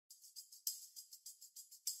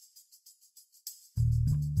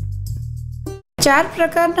चार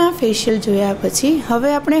प्रकारना फेशियल जोया पछी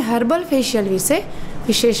हवे आपणे हर्बल फेशियल विषे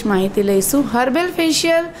विशेष माहिती लईशुं। Herbal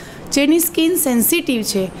facial jenny skin sensitive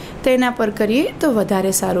छे तेना पर करीए तो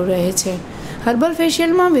वधारे सारुं रहे छे। हर्बल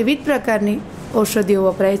फेशियल में विविध प्रकारनी औषधिओ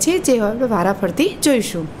वपराय छे जे हवे वाराफरती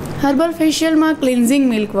जोईशुं। हर्बल फेशियल में क्लिन्जिंग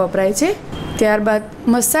मिल्क वपराय छे, त्यारबाद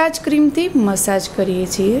मसाज क्रीम थी मसाज करीए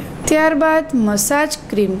छीए। त्यारबाद मसाज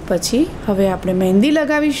क्रीम पछी हवे आपणे मेहंदी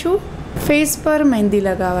लगावीशुं। फेस पर मेहंदी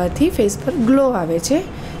लगावाथी फेस पर ग्लो आवे छे।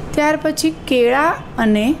 त्यार पछी केळा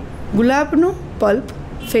अने गुलाबनुं पल्प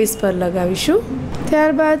फेस पर लगावीशुं।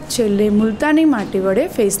 त्यारबाद छेल्ले मुलतानी माटी वडे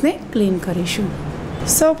फेसने क्लीन करीशुं।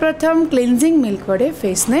 सौ प्रथम क्लिन्जिंग मिल्क वडे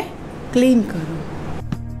फेसने क्लीन करो।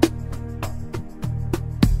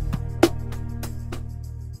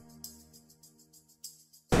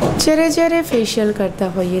 જ્યારે જ્યારે ફેશિયલ કરતા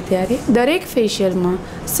હોઈએ ત્યારે દરેક ફેશિયલમાં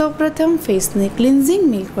સૌપ્રથમ ફેસને ક્લિન્ઝિંગ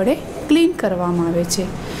મિલ્ક વડે ક્લીન કરવામાં આવે છે।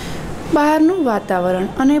 બહારનું વાતાવરણ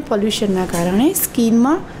અને પોલ્યુશનના કારણે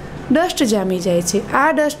સ્કિનમાં ડસ્ટ જામી જાય છે। આ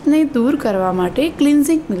ડસ્ટને દૂર કરવા માટે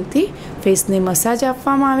ક્લિન્ઝિંગ મિલ્કથી ફેસને મસાજ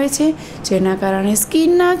આપવામાં આવે છે, જેના કારણે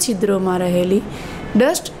સ્કિનના છિદ્રોમાં રહેલી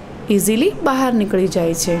ડસ્ટ ઇઝીલી બહાર નીકળી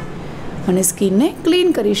જાય છે અને સ્કિનને ક્લીન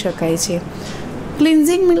કરી શકાય છે।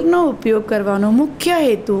 ક્લિન્ઝિંગ મિલ્કનો ઉપયોગ કરવાનો મુખ્ય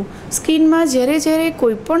હેતુ સ્કિનમાં જ્યારે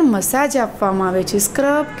કોઈપણ મસાજ આપવામાં આવે છે,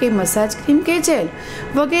 સ્ક્રબ કે મસાજ ક્રીમ કે જેલ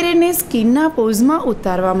વગેરેને સ્કિનના પોઝમાં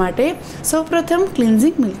ઉતારવા માટે સૌપ્રથમ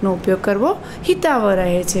ક્લિન્ઝિંગ મિલ્કનો ઉપયોગ કરવો હિતાવહ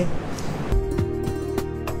રહે છે।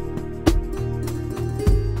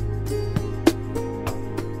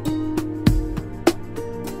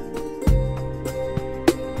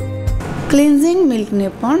 ક્લિન્ઝિંગ મિલ્કને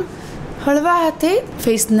પણ હળવા હાથે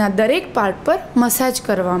ફેસના દરેક પાર્ટ પર મસાજ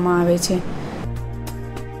કરવામાં આવે છે।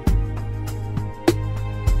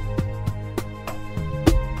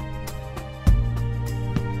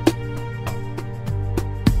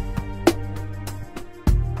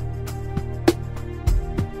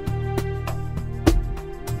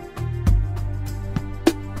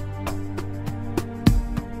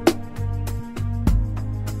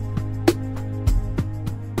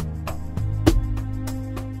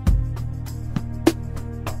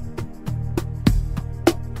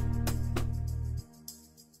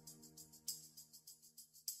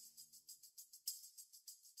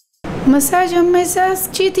 मसाज हमेशा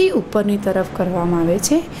नीचेथी उपरनी तरफ करवामां आवे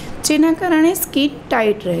छे, जेना कारणे स्किन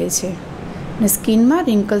टाइट रहे छे ने स्किनमां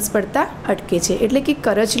रिंकल्स पड़ता अटके छे, एटले के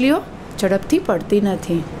करचलीओ झड़पथी पड़ती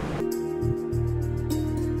नथी।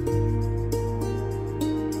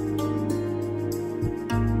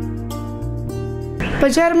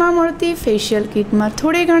 बजारमां मळती फेशियल किटमां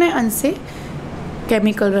थोड़े घणे अंशे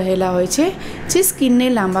केमिकल रहेला होय छे जे स्किनने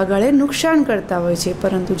लांबा गाळे नुकसान करता होय छे,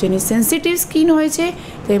 परंतु जेनी सेन्सिटिव स्किन होय छे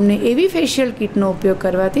तेमने एवी फेशियल किटनो उपयोग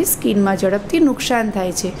करवाथी स्किनमा झड़पथी नुकसान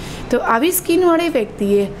थाय छे। तो आवी स्किनवाળી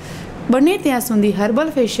व्यक्तिए बने त्यां सुधी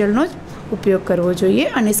हर्बल फेशियलनो ज उपयोग करवो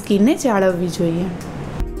जोईए अने स्किनने जाळववी जोईए।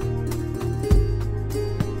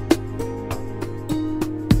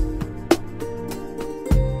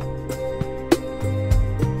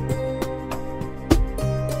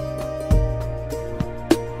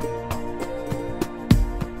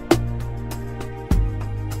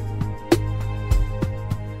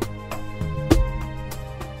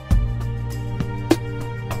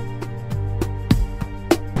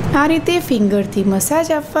 आ रीते फिंगरथी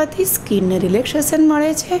मसाज आपवाथी स्किनने रिलेक्सेशन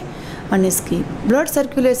मळे छे अने स्किन ब्लड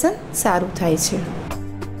सर्क्युलेशन सारुं थाय छे।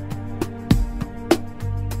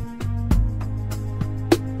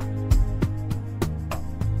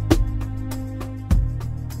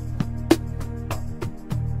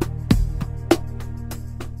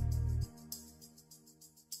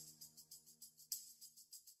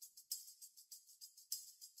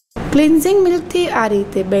 क्लिन्जिंग मिल्कथी आ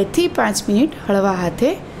रीते 2 થી 5 मिनिट हळवा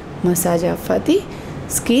हाथे मसाज आपवाथी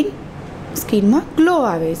स्किनमा ग्लो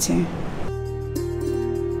आवे छे।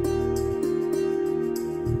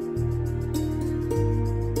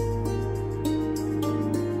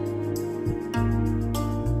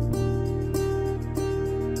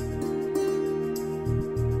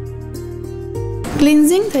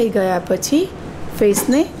 क्लिन्जिंग थई गया पछी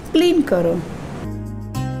फेसने क्लीन करो।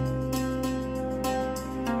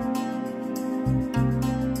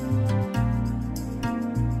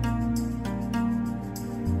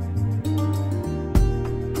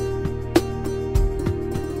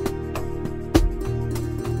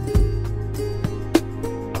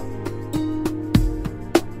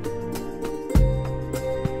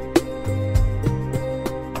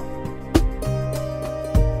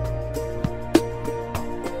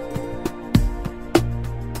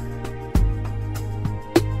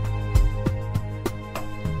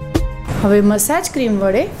 હવે મસાજ ક્રીમ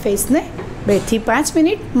વડે ફેસને 2 થી 5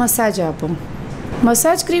 મિનિટ મસાજ આપો.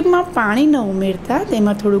 મસાજ ક્રીમમાં પાણી ન ઉમેરતા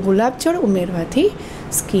તેમાં થોડું ગુલાબજળ ઉમેરવાથી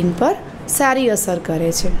સ્કિન પર સારી અસર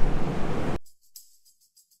કરે છે.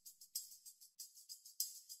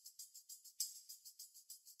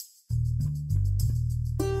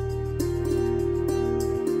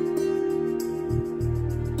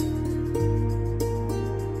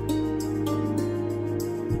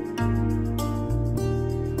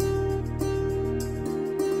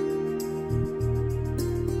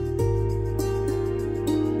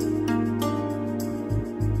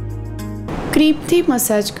 ક્રીમથી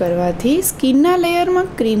મસાજ કરવાથી સ્કિનના લેયરમાં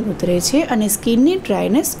ક્રીમ ઉતરે છે અને સ્કિનની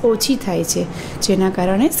ડ્રાયનેસ ઓછી થાય છે, જેના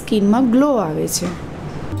કારણે સ્કિનમાં ગ્લો આવે છે.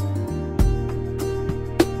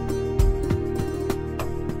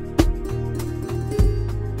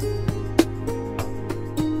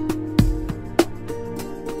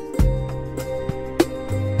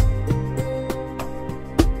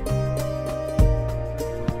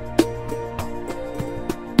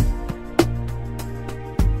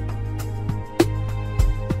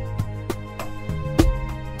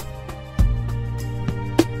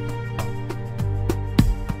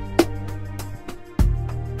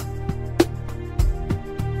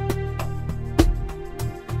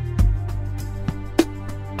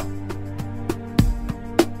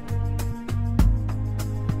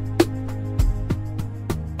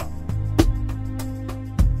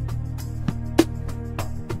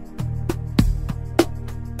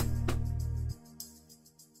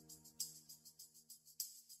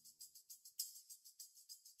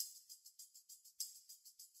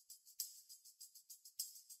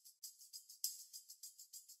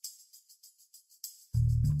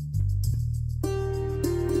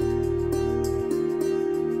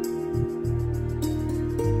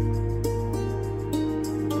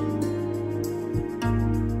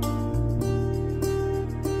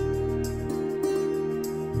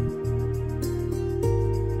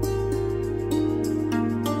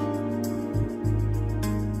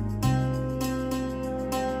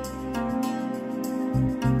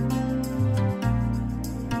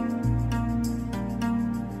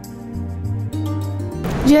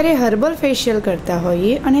 જ્યારે હર્બલ ફેશિયલ કરતા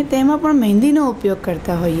હોઈએ અને તેમાં પણ મહેંદીનો ઉપયોગ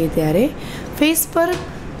કરતા હોઈએ ત્યારે ફેસ પર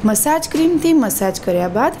મસાજ ક્રીમથી મસાજ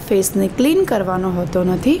કર્યા બાદ ફેસને ક્લીન કરવાનો હોતો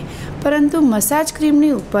નથી, પરંતુ મસાજ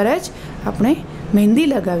ક્રીમની ઉપર જ આપણે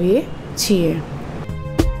મહેંદી લગાવીએ છીએ.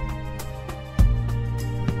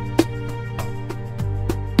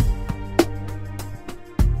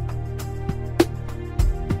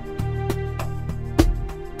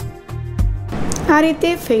 આ રીતે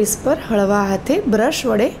ફેસ પર હળવા હાથે બ્રશ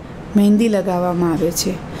વડે મહેંદી લગાવવામાં આવે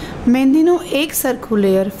છે. મહેંદીનું એક સરખું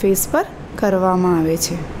લેયર ફેસ પર કરવામાં આવે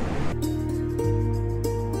છે.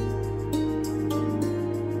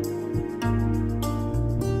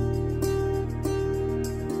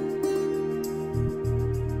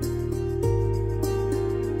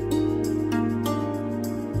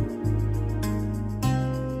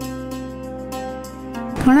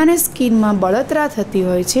 ઘણાને સ્કિનમાં બળતરા થતી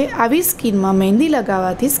હોય છે. આવી સ્કિનમાં મહેંદી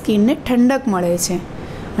લગાવવાથી સ્કિનને ઠંડક મળે છે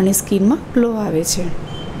અને સ્કિનમાં ગ્લો આવે છે.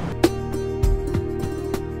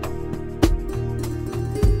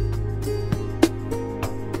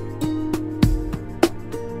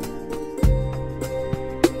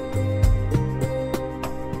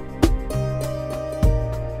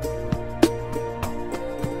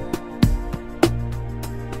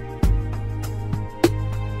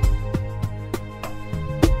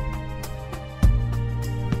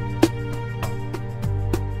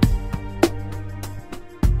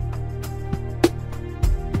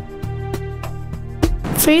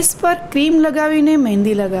 ફેસ પર ક્રીમ લગાવીને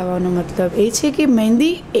મહેંદી લગાવવાનો મતલબ એ છે કે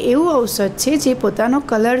મહેંદી એવું ઔષધ છે જે પોતાનો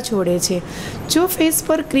કલર છોડે છે. જો ફેસ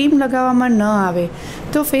પર ક્રીમ લગાવવામાં ન આવે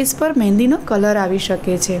તો ફેસ પર મહેંદીનો કલર આવી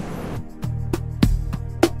શકે છે.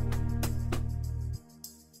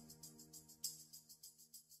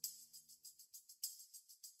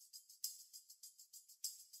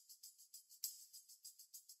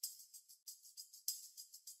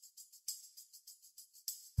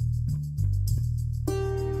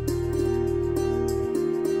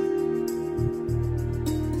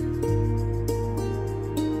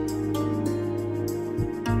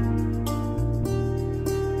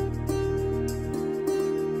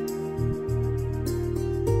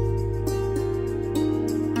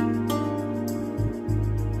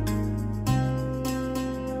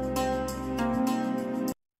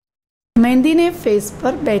 મહેંદીને ફેસ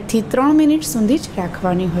પર 2 થી 3 મિનિટ સુધી જ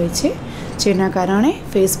રાખવાની હોય છે, જેના કારણે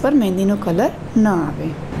ફેસ પર મહેંદીનો કલર ન આવે.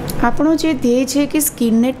 આપણો જે ધ્યેય છે કે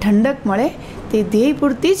સ્કિનને ઠંડક મળે, તે ધ્યેય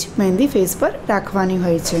પૂરતી જ મહેંદી ફેસ પર રાખવાની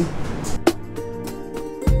હોય છે.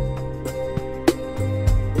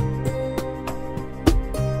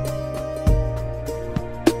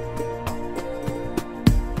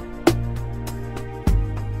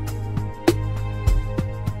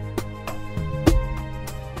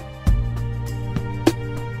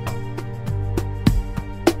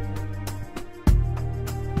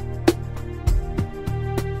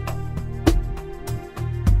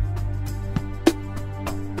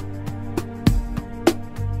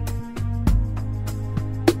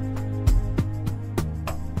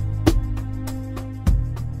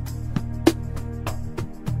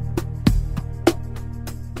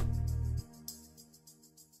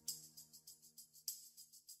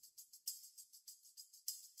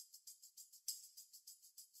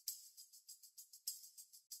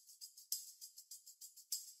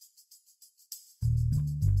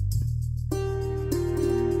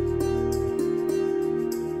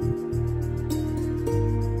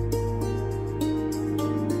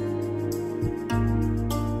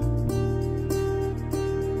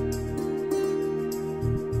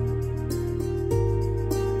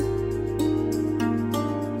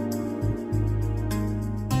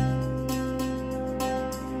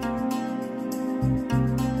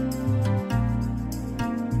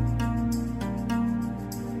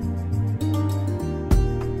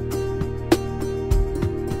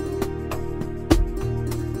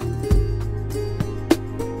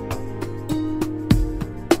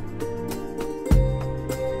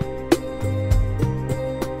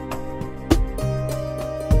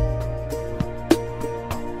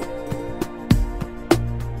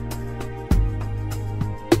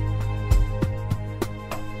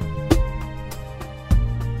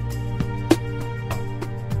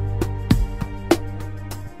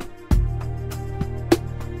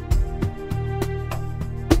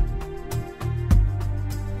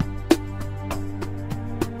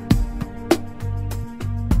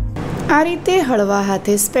 આ રીતે હળવા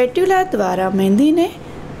હાથે સ્પેટ્યુલા દ્વારા મહેંદીને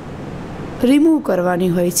રિમૂવ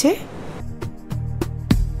કરવાની હોય છે.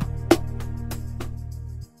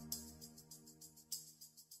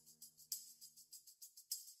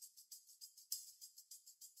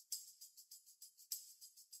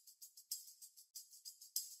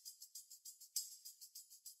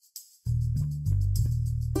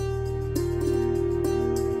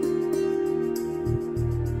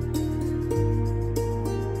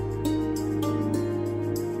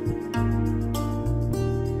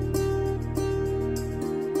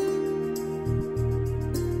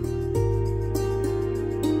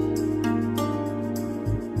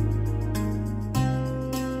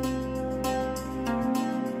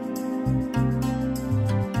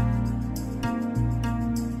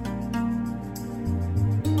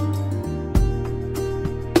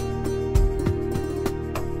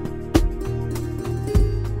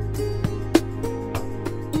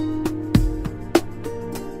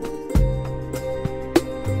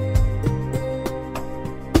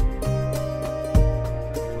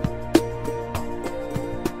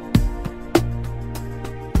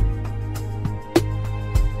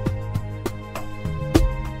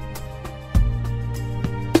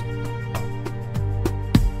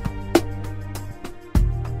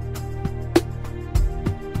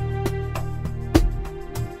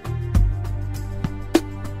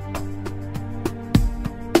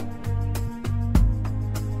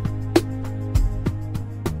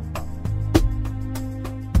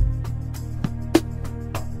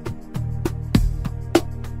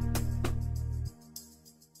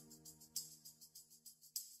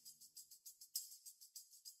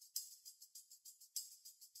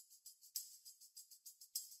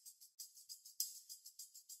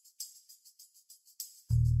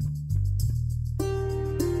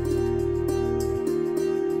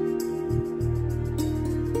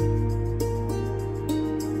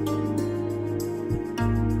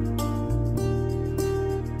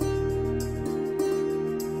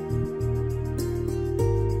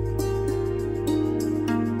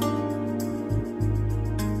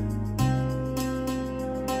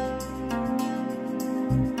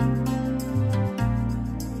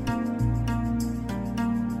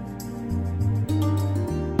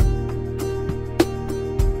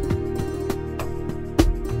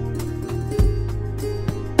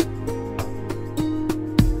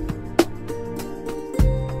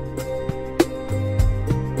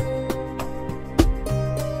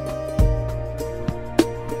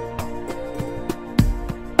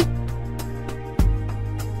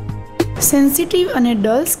 સેન્સિટિવ અને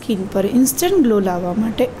ડલ સ્કિન પર ઇન્સ્ટન્ટ ગ્લો લાવવા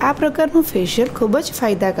માટે આ પ્રકારનું ફેશિયલ ખૂબ જ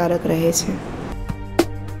ફાયદાકારક રહે છે.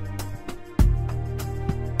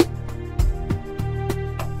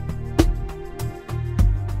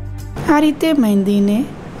 આ રીતે મહેંદીને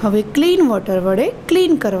હવે ક્લીન વોટર વડે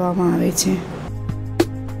ક્લીન કરવામાં આવે છે.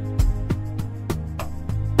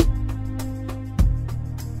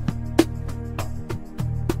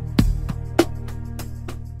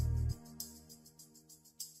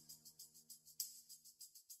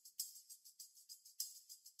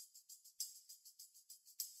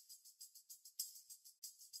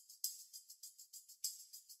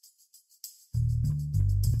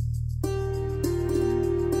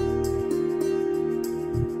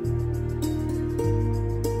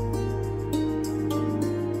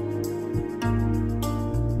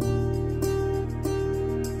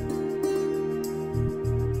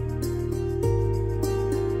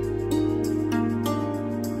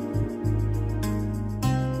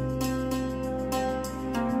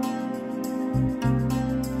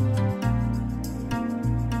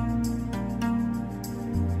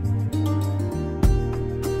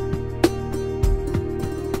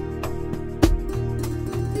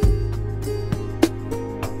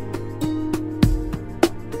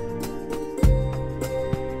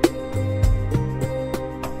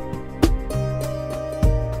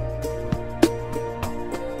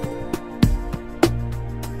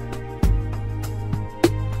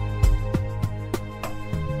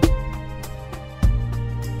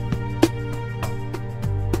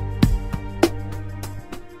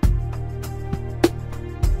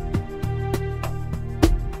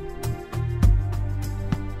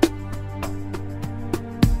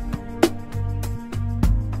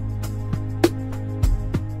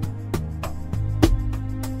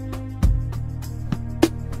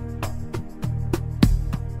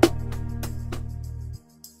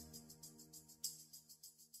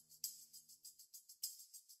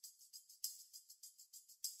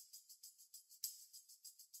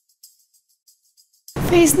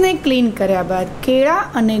 ફેસને ક્લીન કર્યા બાદ કેળા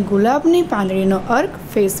અને ગુલાબની પાંદડીનો અર્ક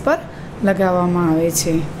ફેસ પર લગાવવામાં આવે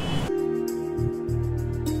છે.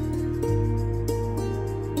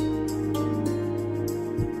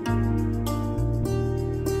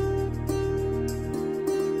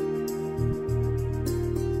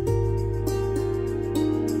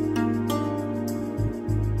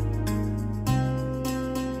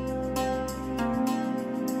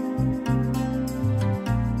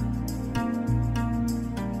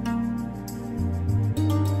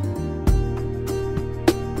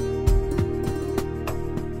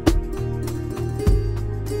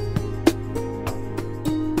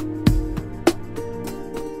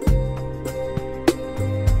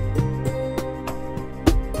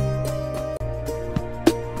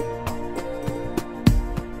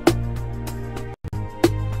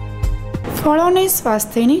 ફળોને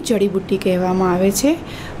સ્વાસ્થ્યની જડીબુટ્ટી કહેવામાં આવે છે.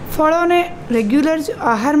 ફળોને રેગ્યુલર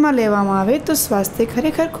આહારમાં લેવામાં આવે તો સ્વાસ્થ્ય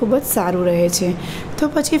ખરેખર ખૂબ જ સારું રહે છે. તો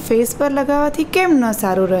પછી ફેસ પર લગાવવાથી કેમ ન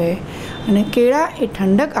સારું રહે? અને કેળા એ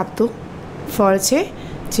ઠંડક આપતું ફળ છે,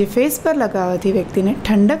 જે ફેસ પર લગાવવાથી વ્યક્તિને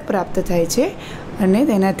ઠંડક પ્રાપ્ત થાય છે અને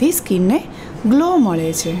તેનાથી સ્કિનને ગ્લો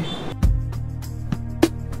મળે છે.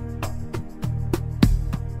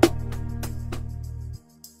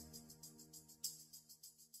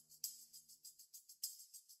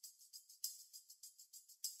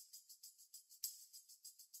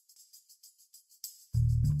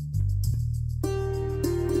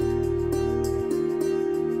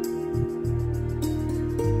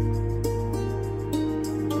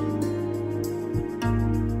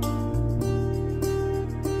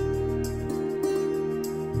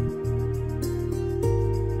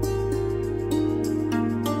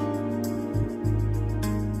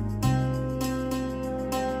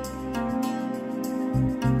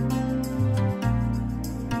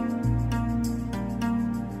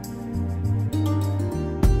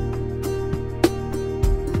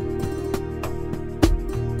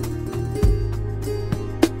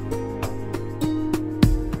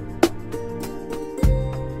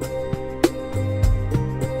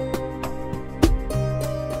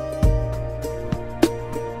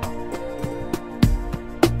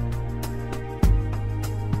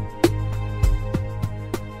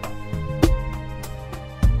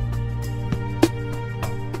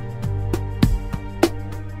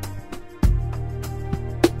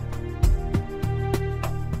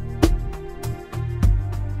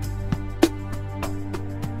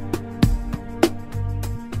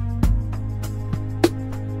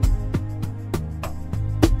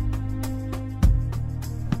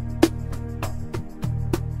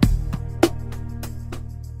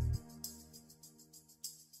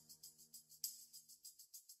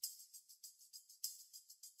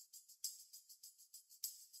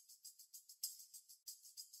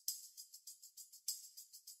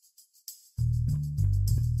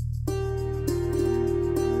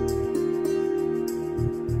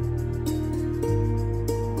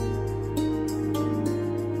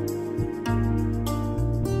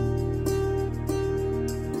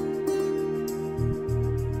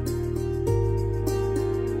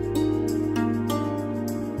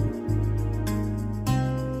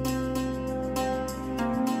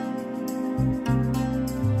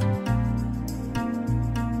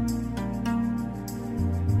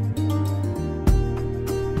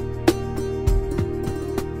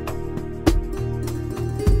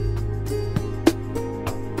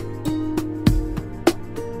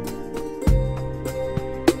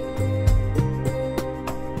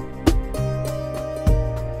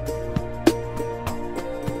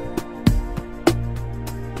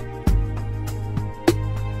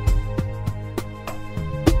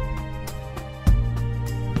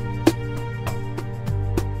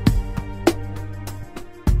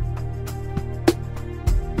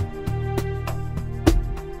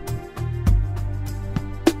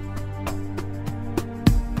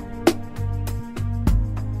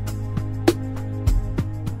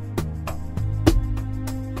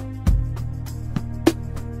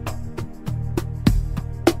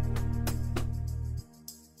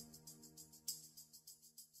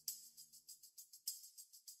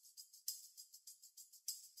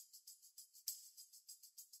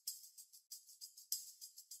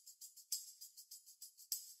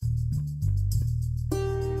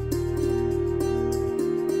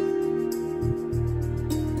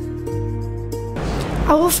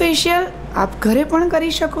 આવું ફેશિયલ આપ ઘરે પણ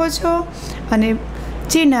કરી શકો છો અને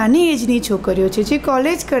જે નાની એજની છોકરીઓ છે, જે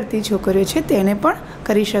કોલેજ કરતી છોકરીઓ છે, તેને પણ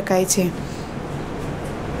કરી શકાય છે.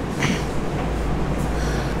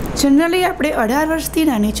 જનરલી આપણે 18 વર્ષથી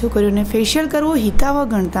નાની છોકરીઓને ફેશિયલ કરવું હિતાવહ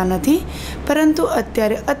ગણતા નથી, પરંતુ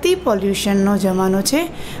અત્યારે અતિ પોલ્યુશનનો જમાનો છે,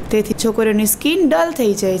 તેથી છોકરીઓની સ્કિન ડલ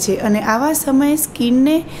થઈ જાય છે અને આવા સમયે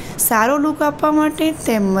સ્કિનને સારો લુક આપવા માટે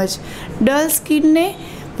તેમજ ડલ સ્કિનને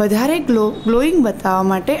વધારે ગ્લોઈંગ બતાવવા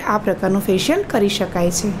માટે આ પ્રકારનું ફેશિયલ કરી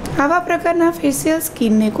શકાય છે. આવા પ્રકારના ફેશિયલ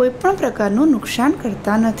સ્કિનને કોઈ પણ પ્રકારનું નુકસાન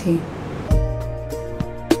કરતા નથી.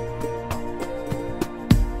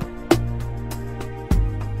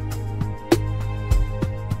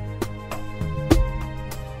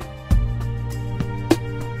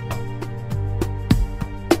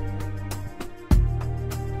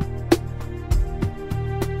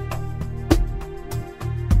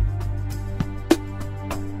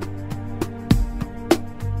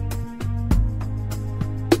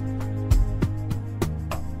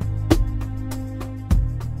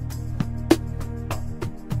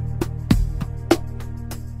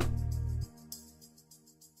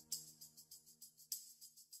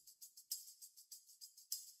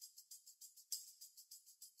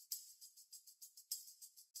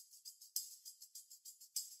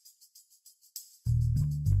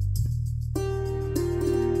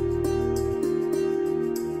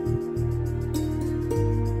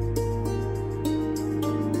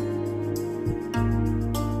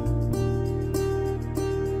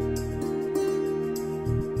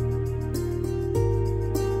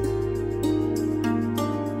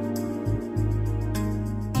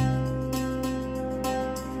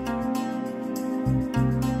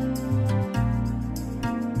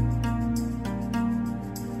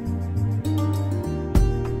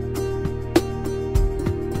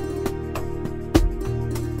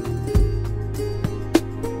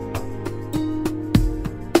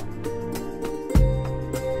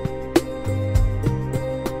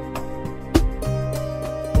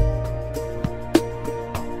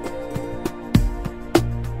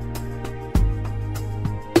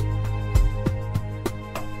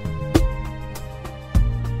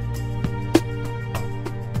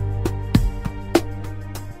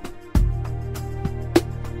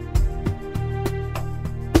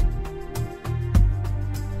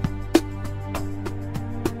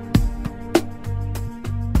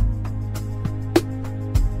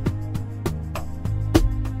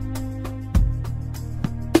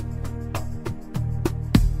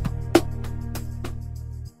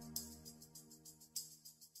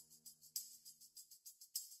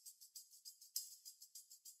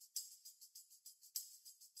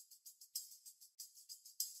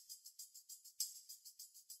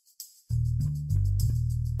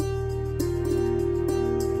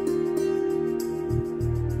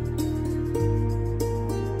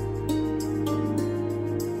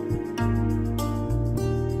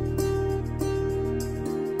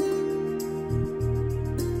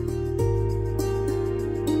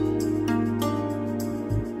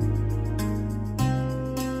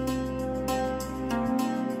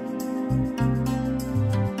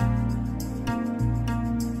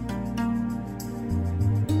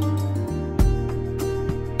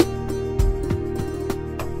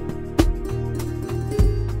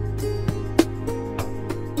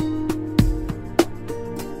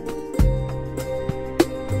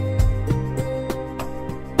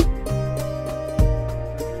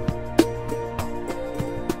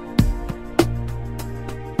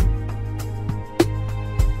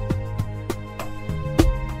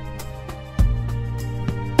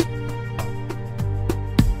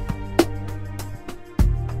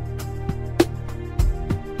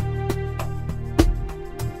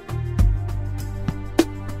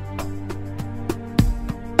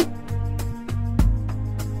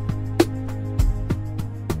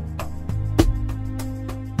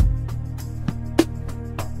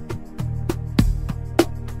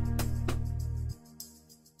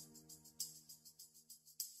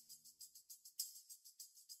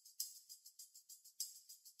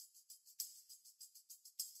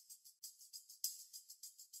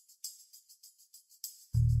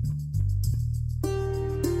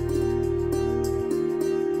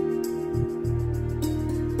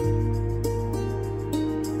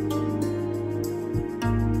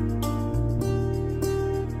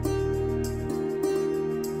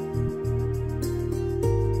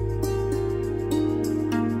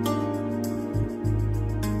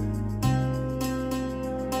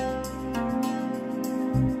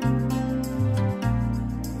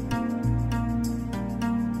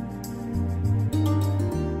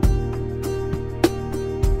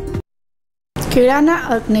 કેળાના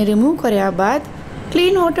અર્કને રિમૂવ કર્યા બાદ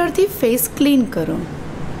ક્લીન વોટરથી ફેસ ક્લીન કરો.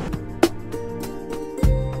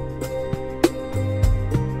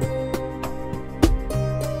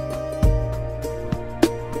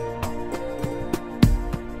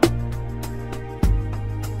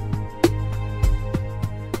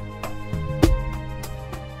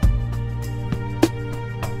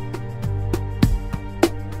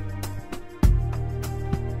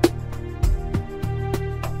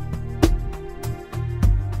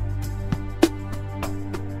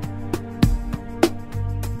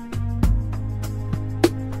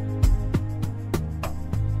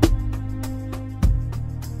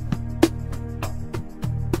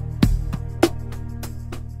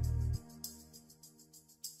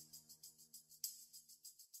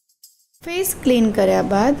 ફેસ ક્લીન કર્યા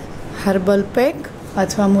બાદ હર્બલ પેક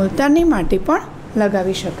અથવા મુલતાની માટી પણ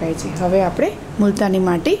લગાવી શકાય છે. હવે આપણે મુલતાની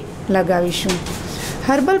માટી લગાવીશું.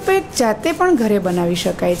 હર્બલ પેક જાતે પણ ઘરે બનાવી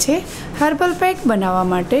શકાય છે. હર્બલ પેક બનાવવા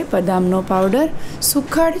માટે બદામનો પાવડર,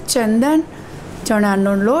 સુખાડ, ચંદન,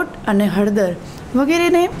 ચણાનો લોટ અને હળદર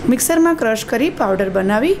વગેરેને મિક્સરમાં ક્રશ કરી પાવડર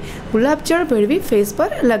બનાવી ગુલાબજળ ભેળવી ફેસ પર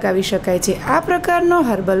લગાવી શકાય છે. આ પ્રકારનો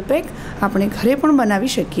હર્બલ પેક આપણે ઘરે પણ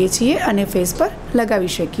બનાવી શકીએ છીએ અને ફેસ પર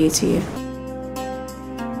લગાવી શકીએ છીએ.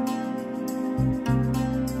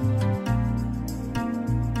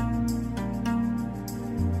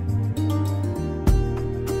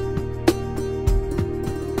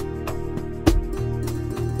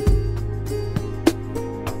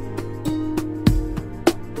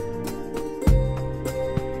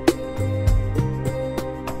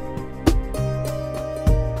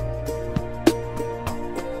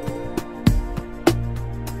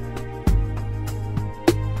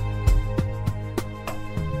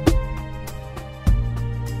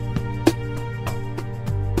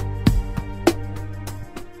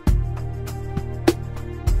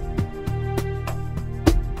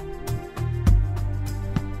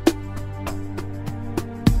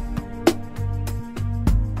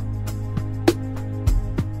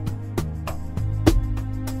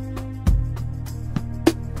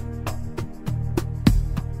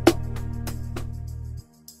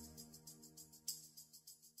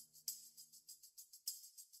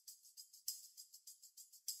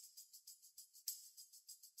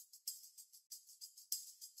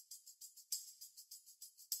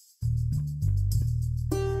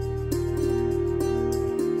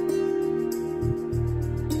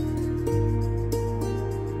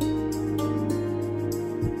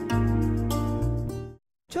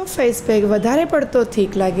 જો ફેસ પેક વધારે પડતો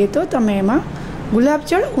થીક લાગે તો તમે એમાં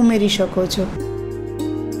ગુલાબજળ ઉમેરી શકો છો.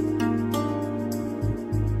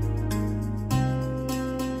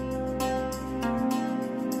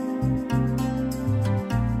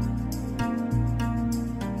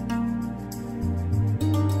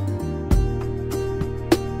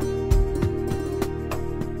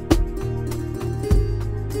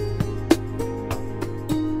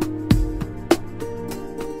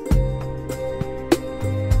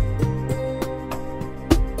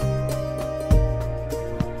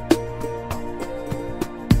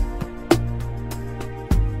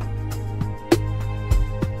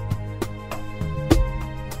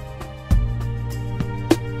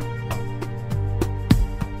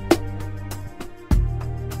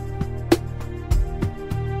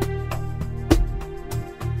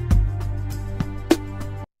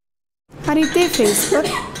 આ રીતે ફેસ પર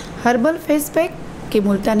હર્બલ ફેસ પેક કે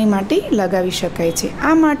મુલતાની માટી લગાવી શકાય છે.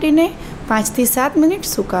 આ માટીને 5 થી 7 મિનિટ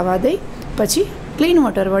સુકાવા દઈ પછી ક્લીન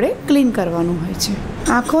વોટર વડે ક્લીન કરવાનું હોય છે.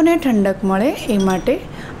 આંખોને ઠંડક મળે એ માટે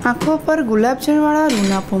આંખો પર ગુલાબજળવાળા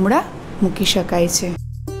રૂના પૂમડા મૂકી શકાય છે.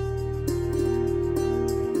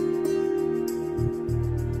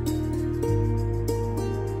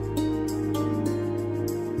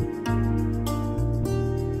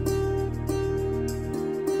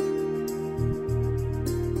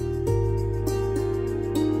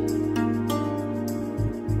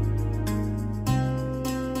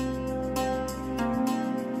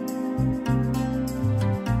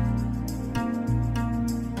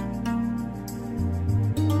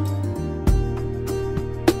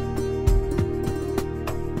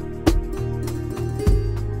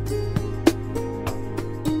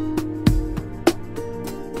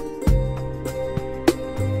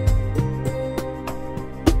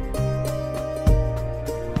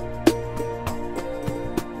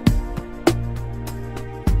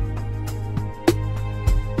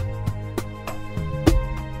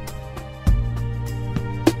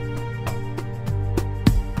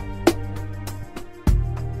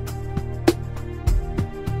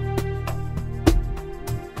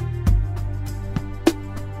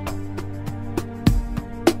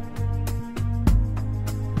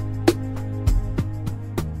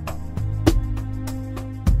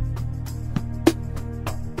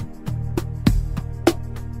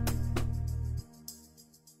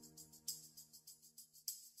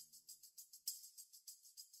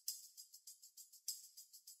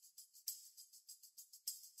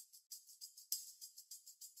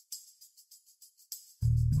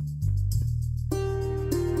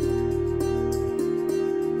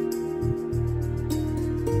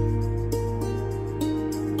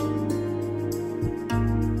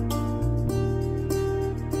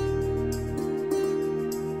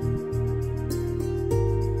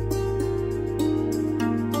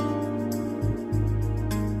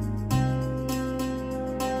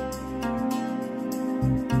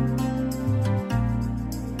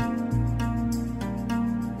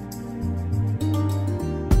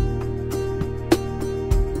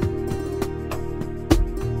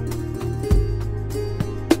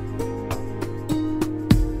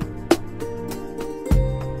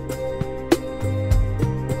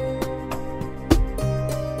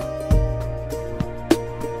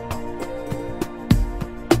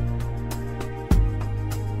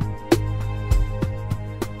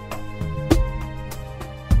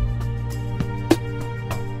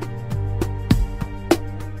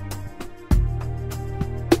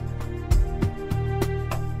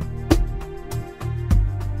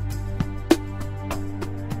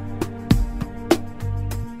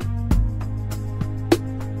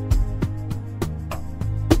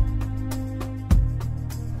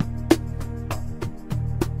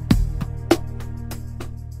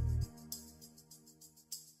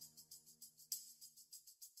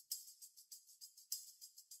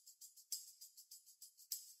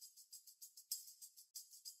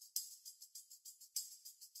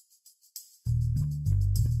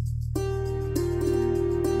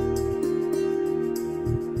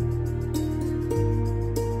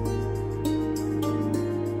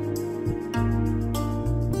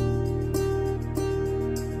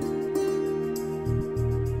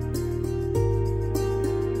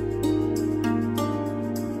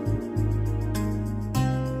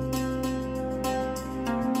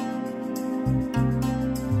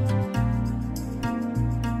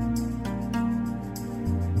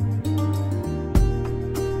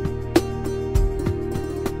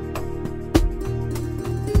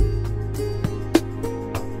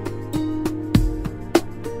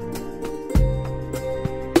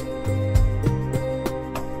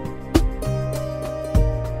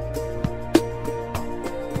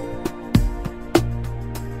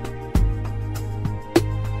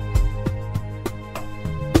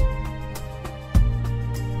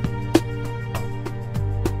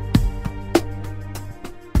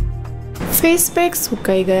 ફેસ પેક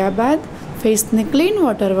સુકાઈ ગયા બાદ ફેસને ક્લીન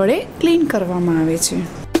વોટર વડે ક્લીન કરવામાં આવે છે.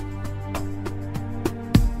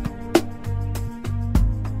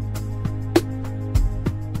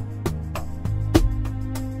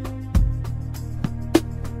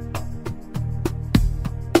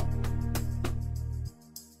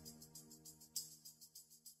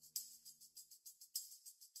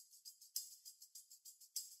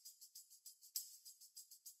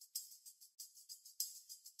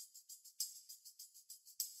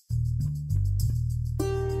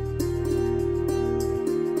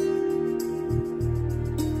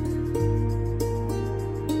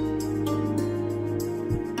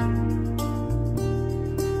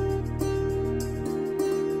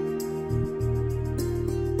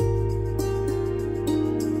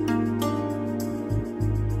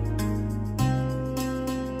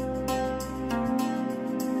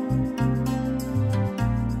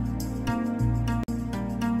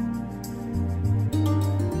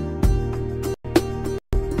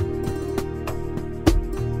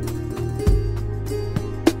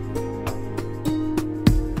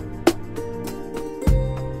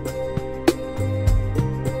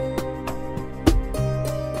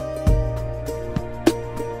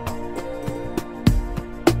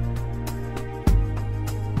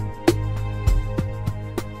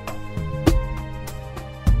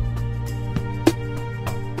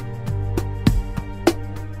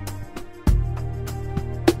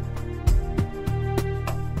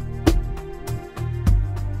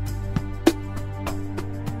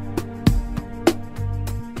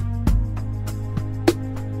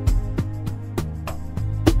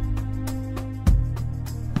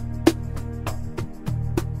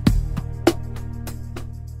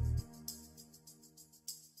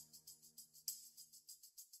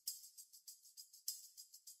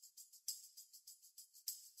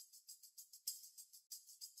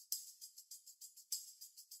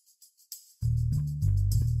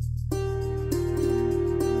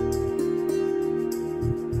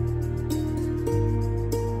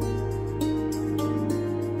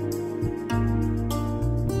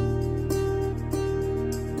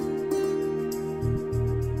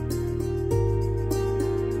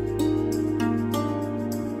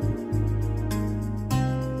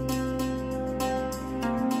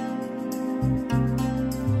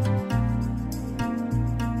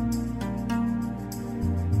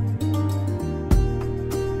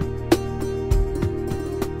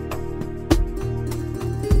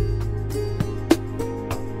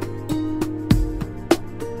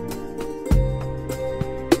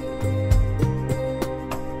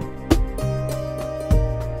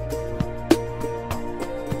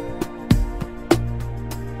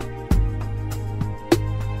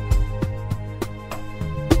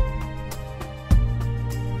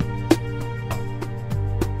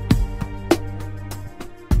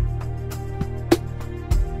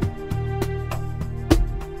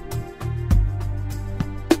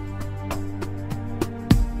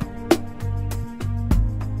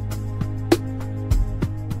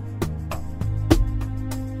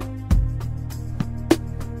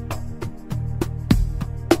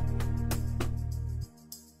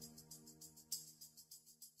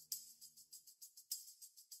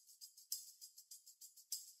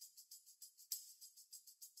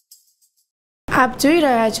 આપ જોઈ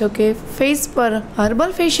રહ્યા છો કે ફેસ પર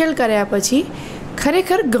હર્બલ ફેશિયલ કર્યા પછી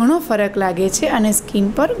ખરેખર ઘણો ફરક લાગે છે અને સ્કિન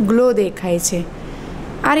પર ગ્લો દેખાય છે.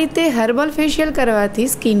 આ રીતે હર્બલ ફેશિયલ કરવાથી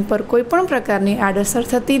સ્કિન પર કોઈ પણ પ્રકારની આડઅસર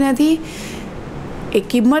થતી નથી. એ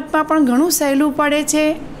કિંમતમાં પણ ઘણું સહેલું પડે છે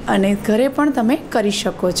અને ઘરે પણ તમે કરી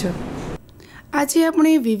શકો છો. આજે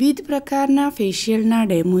આપણે વિવિધ પ્રકારના ફેશિયલના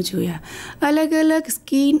ડેમો જોયા. અલગ અલગ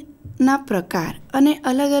સ્કિનના પ્રકાર અને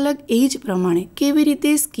અલગ અલગ એજ પ્રમાણે કેવી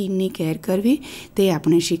રીતે સ્કિનની કેર કરવી તે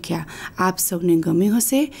આપણે શીખ્યા. આપ સૌને ગમ્યું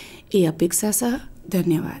હશે એ અપેક્ષા સહ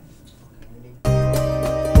ધન્યવાદ.